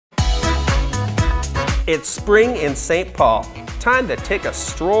It's spring in St. Paul. Time to take a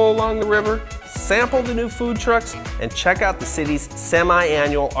stroll along the river, sample the new food trucks, and check out the city's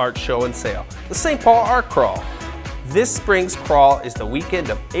semi-annual art show and sale, the St. Paul Art Crawl. This spring's crawl is the weekend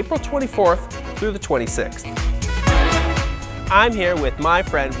of April 24th through the 26th. I'm here with my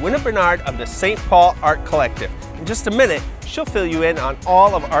friend Winna Bernard of the St. Paul Art Collective. In just a minute, she'll fill you in on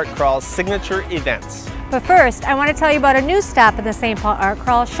all of Art Crawl's signature events. But first, I want to tell you about a new stop at the St. Paul Art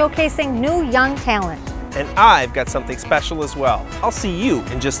Crawl showcasing new young talent. And I've got something special as well. I'll see you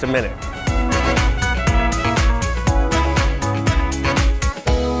in just a minute.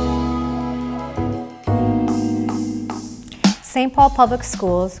 St. Paul Public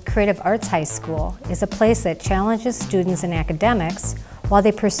Schools Creative Arts High School is a place that challenges students in academics while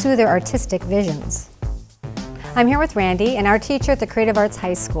they pursue their artistic visions. I'm here with Randy, an art teacher at the Creative Arts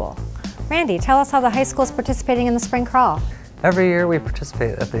High School. Randy, tell us how the high school is participating in the spring crawl. Every year we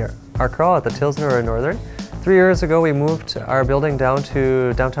participate at the Art Crawl at the Tilsner Northern. 3 years ago we moved our building down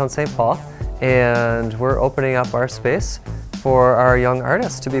to downtown St. Paul, and we're opening up our space for our young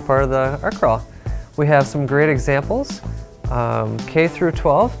artists to be part of the Art Crawl. We have some great examples, K through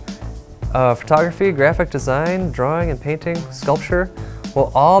 12, photography, graphic design, drawing and painting, sculpture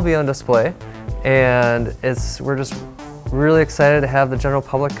will all be on display, and we're just really excited to have the general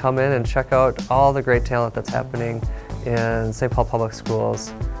public come in and check out all the great talent that's happening in St. Paul Public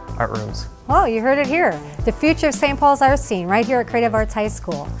Schools art rooms. Oh, you heard it here. The future of St. Paul's art scene right here at Creative Arts High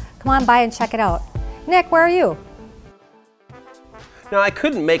School. Come on by and check it out. Nick, where are you? Now, I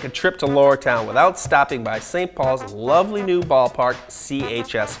couldn't make a trip to Lower Town without stopping by St. Paul's lovely new ballpark,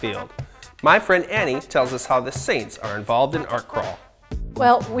 CHS Field. My friend Annie tells us how the Saints are involved in Art Crawl.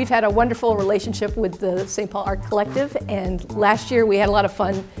 Well, we've had a wonderful relationship with the St. Paul Art Collective, and last year we had a lot of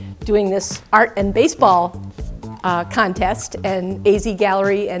fun doing this art and baseball contest, and AZ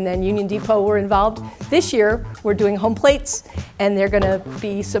Gallery and then Union Depot were involved. This year we're doing home plates, and they're going to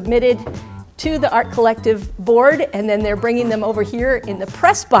be submitted to the Art Collective board, and then they're bringing them over here in the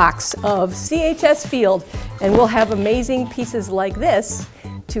press box of CHS Field, and we'll have amazing pieces like this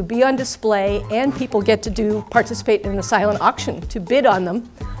to be on display, and people get to participate in a silent auction to bid on them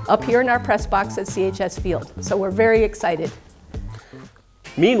up here in our press box at CHS Field. So we're very excited.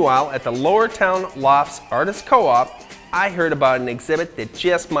 Meanwhile, at the Lower Town Lofts Artist Co-op, I heard about an exhibit that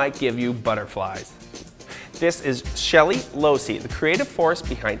just might give you butterflies. This is Shelley Losey, the creative force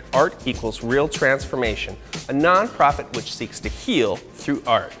behind Art Equals Real Transformation, a nonprofit which seeks to heal through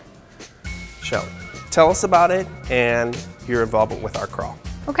art. Shelley, tell us about it and your involvement with Art Crawl.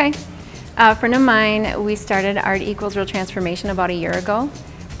 Okay. A friend of mine, we started Art Equals Real Transformation about a year ago.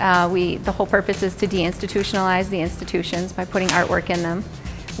 The whole purpose is to deinstitutionalize the institutions by putting artwork in them.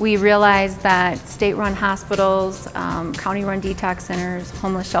 We realized that state-run hospitals, county-run detox centers,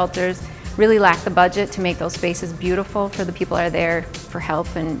 homeless shelters really lack the budget to make those spaces beautiful for the people that are there for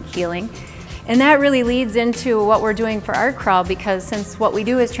help and healing. And that really leads into what we're doing for Art Crawl, because since what we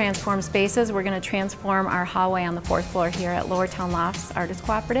do is transform spaces, we're going to transform our hallway on the 4th floor here at Lower Town Lofts Artist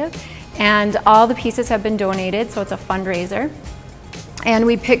Cooperative. And all the pieces have been donated, so it's a fundraiser. And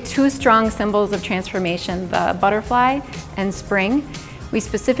we picked two strong symbols of transformation, the butterfly and spring. We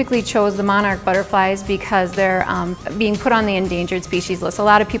specifically chose the monarch butterflies because they're being put on the endangered species list. A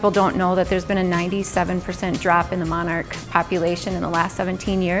lot of people don't know that there's been a 97% drop in the monarch population in the last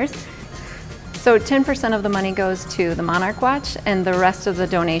 17 years. So 10% of the money goes to the Monarch Watch, and the rest of the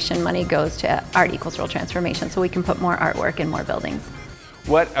donation money goes to Art Equals Real Transformation, so we can put more artwork in more buildings.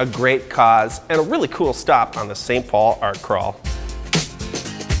 What a great cause, and a really cool stop on the St. Paul Art Crawl.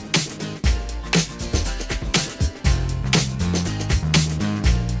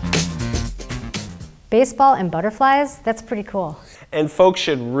 Baseball and butterflies? That's pretty cool. And folks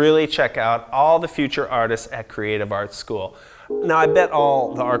should really check out all the future artists at Creative Arts School. Now, I bet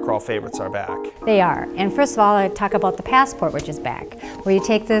all the Art Crawl favorites are back. They are. And first of all, I talk about the passport, which is back, where you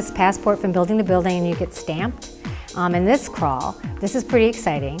take this passport from building to building and you get stamped. In this crawl, this is pretty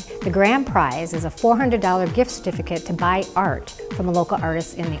exciting. The grand prize is a $400 gift certificate to buy art from a local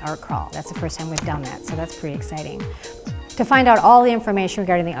artist in the Art Crawl. That's the first time we've done that, so that's pretty exciting. To find out all the information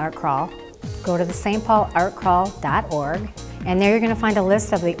regarding the Art Crawl, go to the stpaulartcrawl.org, and there you're going to find a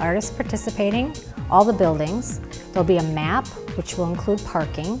list of the artists participating, all the buildings. There'll be a map, which will include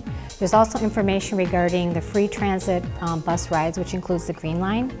parking. There's also information regarding the free transit bus rides, which includes the Green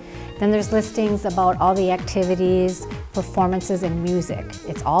Line. Then there's listings about all the activities, performances, and music.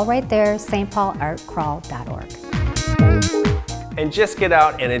 It's all right there, stpaulartcrawl.org. And just get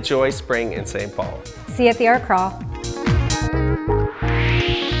out and enjoy spring in St. Paul. See you at the Art Crawl.